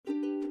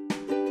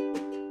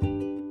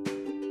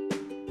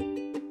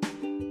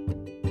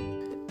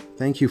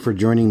Thank you for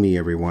joining me,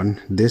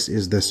 everyone. This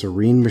is the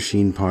Serene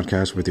Machine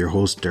Podcast with your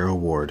host, Daryl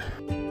Ward.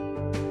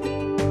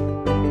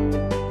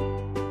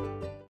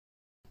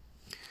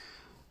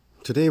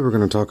 Today we're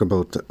going to talk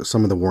about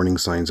some of the warning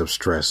signs of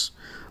stress.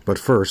 But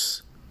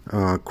first,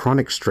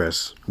 chronic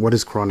stress. What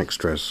is chronic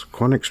stress?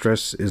 Chronic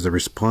stress is the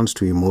response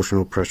to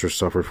emotional pressure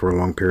suffered for a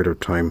long period of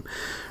time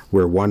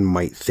where one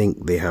might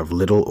think they have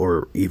little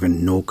or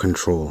even no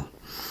control.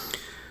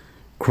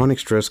 Chronic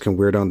stress can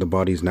wear down the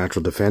body's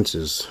natural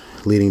defenses,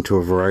 leading to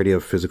a variety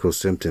of physical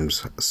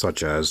symptoms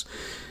such as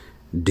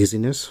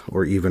dizziness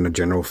or even a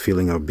general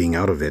feeling of being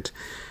out of it,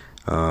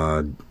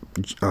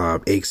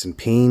 aches and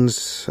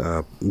pains,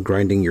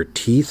 grinding your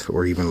teeth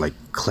or even like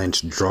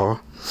clenched jaw.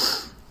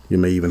 You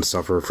may even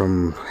suffer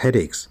from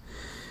headaches,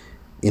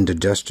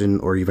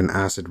 indigestion or even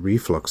acid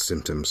reflux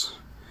symptoms.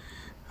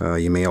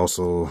 You may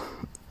also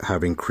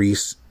have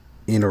increased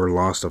in or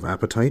loss of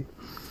appetite.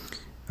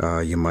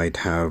 You might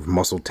have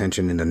muscle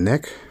tension in the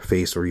neck,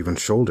 face, or even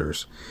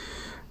shoulders.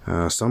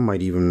 Some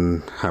might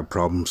even have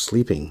problems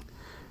sleeping.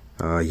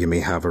 You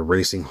may have a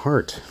racing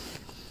heart,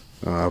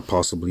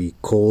 possibly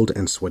cold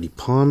and sweaty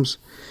palms,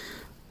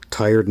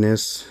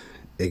 tiredness,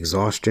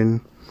 exhaustion,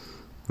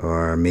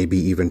 or maybe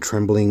even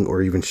trembling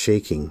or even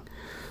shaking.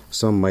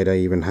 Some might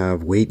even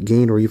have weight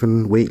gain or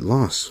even weight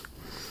loss.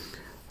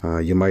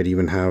 You might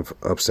even have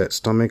upset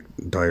stomach,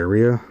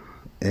 diarrhea,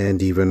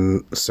 and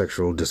even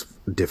sexual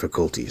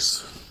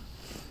difficulties.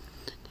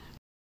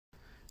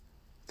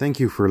 Thank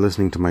you for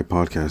listening to my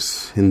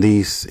podcast. In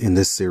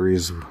this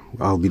series,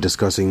 I'll be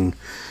discussing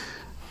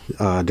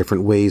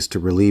different ways to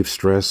relieve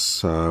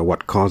stress,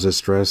 what causes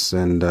stress,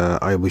 and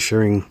I'll be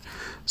sharing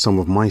some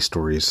of my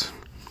stories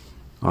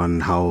on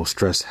how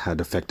stress had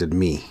affected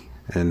me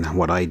and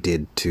what I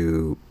did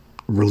to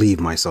relieve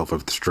myself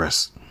of the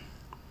stress.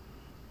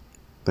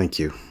 Thank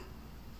you.